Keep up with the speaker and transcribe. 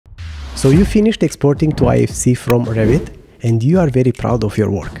So you finished exporting to IFC from Revit and you are very proud of your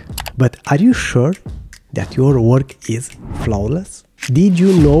work. But are you sure that your work is flawless? Did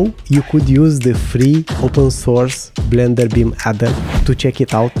you know you could use the free open source BlenderBIM add-on to check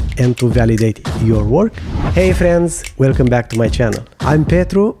it out and to validate your work? Hey friends, welcome back to my channel. I'm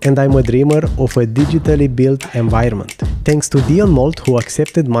Petru and I'm a dreamer of a digitally built environment. Thanks to Dion Molt who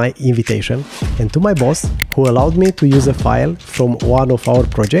accepted my invitation and to my boss who allowed me to use a file from one of our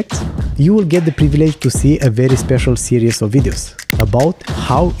projects, you will get the privilege to see a very special series of videos about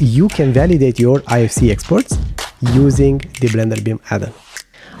how you can validate your IFC exports using the BlenderBIM add-on.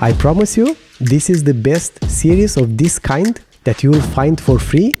 I promise you, this is the best series of this kind that you will find for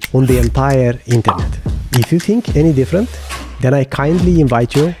free on the entire internet. If you think any different, then I kindly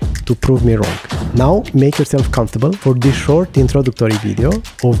invite you to prove me wrong. Now make yourself comfortable for this short introductory video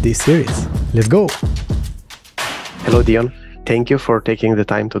of this series. Let's go! Hello Dion, thank you for taking the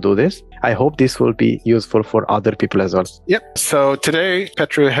time to do this. I hope this will be useful for other people as well. Yep, so today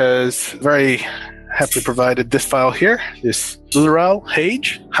Petru has very happily provided this file here, this Ulral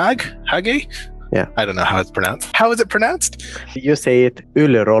Hage. Yeah. I don't know how it's pronounced. How is it pronounced? You say it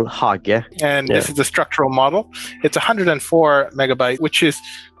Ulral Hage. And this is the structural model. It's 104 megabyte, which is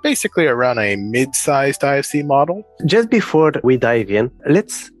basically around a mid-sized IFC model. Just before we dive in,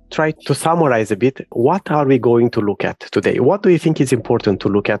 let's try to summarize a bit. What are we going to look at today? What do you think is important to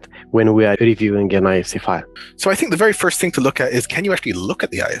look at when we are reviewing an IFC file? So I think the very first thing to look at is, can you actually look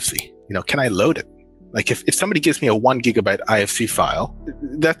at the IFC? Can I load it? Like if somebody gives me a 1 gigabyte IFC file,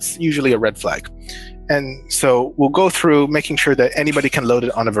 that's usually a red flag. And so we'll go through making sure that anybody can load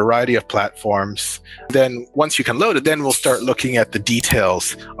it on a variety of platforms. Then once you can load it, then we'll start looking at the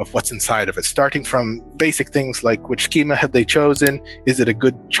details of what's inside of it, starting from basic things like which schema have they chosen? Is it a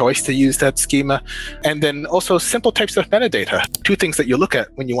good choice to use that schema? And then also simple types of metadata. Two things that you look at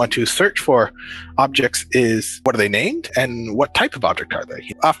when you want to search for objects is what are they named and what type of object are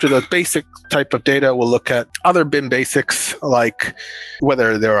they? After the basic type of data, we'll look at other BIM basics like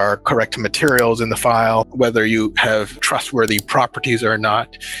whether there are correct materials in the file, whether you have trustworthy properties or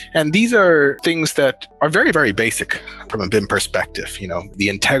not. And these are things that are very, very basic from a BIM perspective. The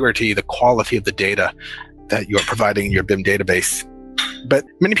integrity, the quality of the data that you're providing in your BIM database. But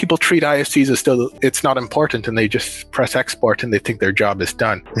many people treat IFCs as though it's not important and they just press export and they think their job is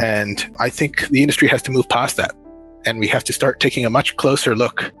done. And I think the industry has to move past that. And we have to start taking a much closer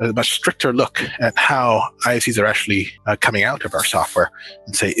look, a much stricter look at how IFCs are actually coming out of our software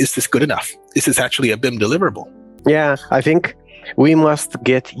and say, is this good enough? Is this actually a BIM deliverable? Yeah, I think we must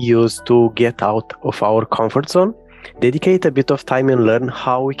get used to get out of our comfort zone, dedicate a bit of time and learn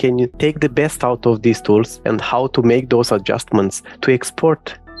how we can take the best out of these tools and how to make those adjustments to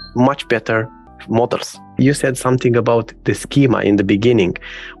export much better models. You said something about the schema in the beginning.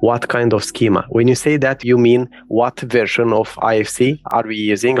 What kind of schema? When you say that, you mean what version of IFC are we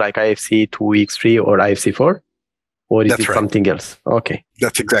using, like IFC 2x3 or IFC 4? Or is That's it right. Something else? Okay.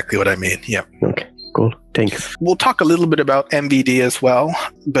 That's exactly what I mean. Yeah. Okay, cool. Thanks. We'll talk a little bit about MVD as well,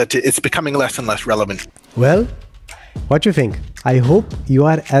 but it's becoming less and less relevant. Well, what you think? I hope you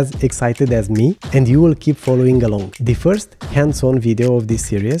are as excited as me and you will keep following along. The first hands-on video of this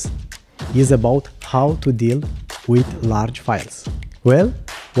series is about how to deal with large files. Well,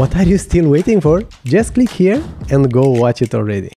 what are you still waiting for? Just click here and go watch it already.